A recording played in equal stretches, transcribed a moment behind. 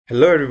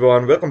Hello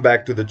everyone, welcome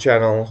back to the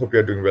channel. Hope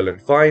you're doing well and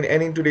fine.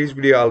 And in today's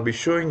video, I'll be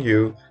showing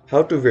you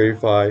how to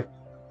verify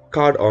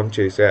card on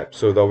Chase app.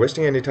 So without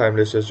wasting any time,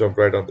 let's just jump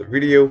right on the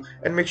video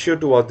and make sure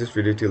to watch this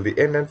video till the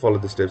end and follow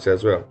the steps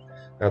as well.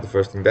 Now the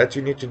first thing that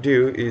you need to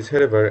do is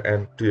head over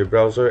and to your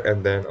browser,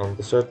 and then on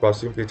the search bar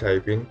simply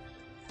type in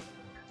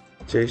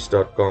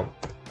chase.com,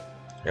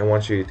 and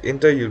once you hit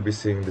enter, you'll be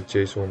seeing the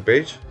Chase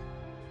homepage.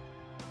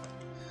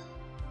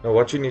 Now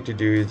what you need to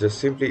do is just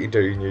simply enter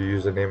in your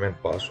username and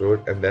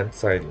password and then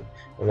sign in.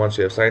 And once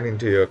you have signed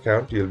into your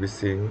account, you'll be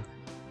seeing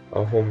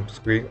a home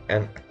screen,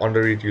 and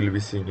under it you'll be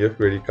seeing your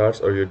credit cards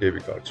or your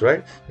debit cards.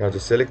 Right now,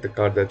 just select the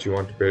card that you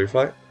want to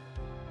verify,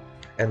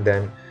 and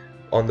then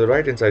on the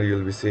right hand side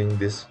you'll be seeing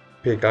this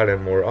pay card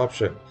and more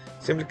option.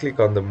 Simply click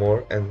on the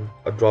more, and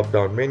a drop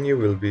down menu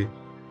will be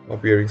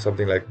appearing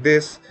something like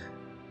this.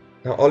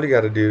 Now all you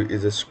gotta do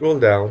is just scroll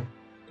down,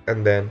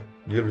 and then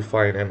you'll be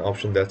find an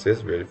option that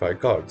says verify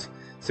cards.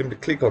 Simply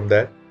click on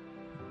that,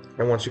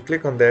 and once you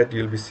click on that,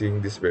 you'll be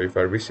seeing this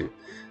verify receipt.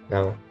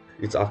 Now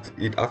it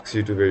asks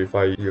you to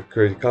verify your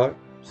credit card.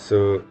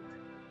 So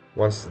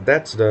once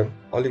that's done,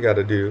 all you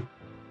gotta do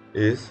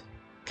is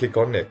click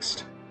on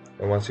next,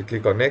 and once you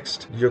click on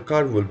next, your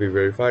card will be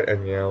verified,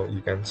 and now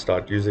you can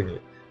start using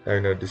it.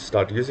 Now to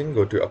start using,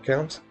 go to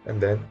accounts,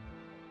 and then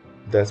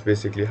that's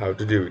basically how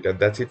to do it. And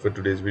that's it for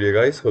today's video,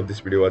 guys. Hope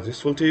this video was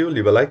useful to you.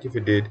 Leave a like if you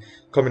did,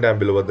 comment down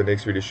below what the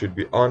next video should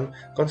be on,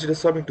 consider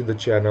subbing to the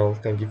channel.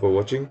 Thank you for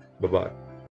watching. Bye bye.